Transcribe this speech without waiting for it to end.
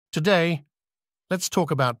Today, let's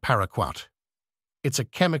talk about Paraquat. It's a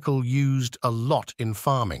chemical used a lot in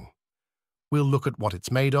farming. We'll look at what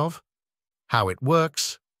it's made of, how it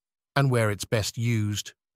works, and where it's best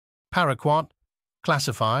used. Paraquat,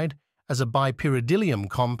 classified as a bipyridinium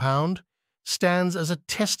compound, stands as a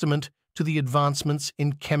testament to the advancements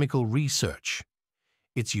in chemical research.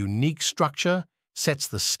 Its unique structure sets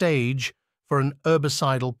the stage for an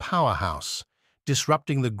herbicidal powerhouse,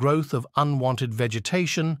 disrupting the growth of unwanted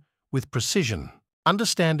vegetation with precision.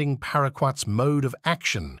 Understanding Paraquat's mode of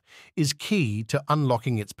action is key to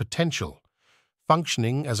unlocking its potential.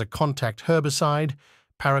 Functioning as a contact herbicide,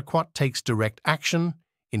 Paraquat takes direct action,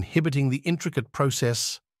 inhibiting the intricate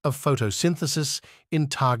process of photosynthesis in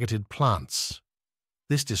targeted plants.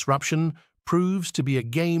 This disruption proves to be a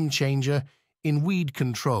game-changer in weed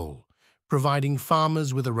control, providing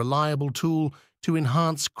farmers with a reliable tool to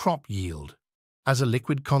enhance crop yield. As a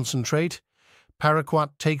liquid concentrate, Paraquat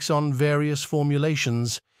takes on various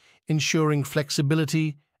formulations, ensuring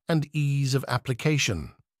flexibility and ease of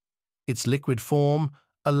application. Its liquid form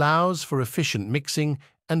allows for efficient mixing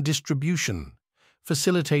and distribution,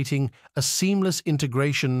 facilitating a seamless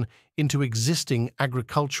integration into existing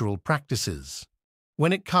agricultural practices.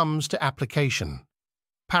 When it comes to application,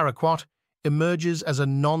 Paraquat emerges as a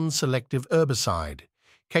non-selective herbicide,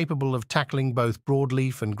 capable of tackling both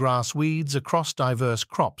broadleaf and grass weeds across diverse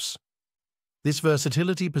crops. This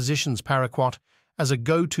versatility positions Paraquat as a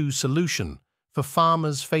go-to solution for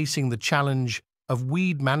farmers facing the challenge of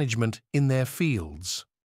weed management in their fields.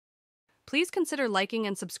 Please consider liking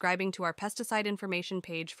and subscribing to our pesticide information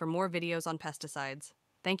page for more videos on pesticides.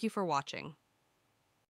 Thank you for watching.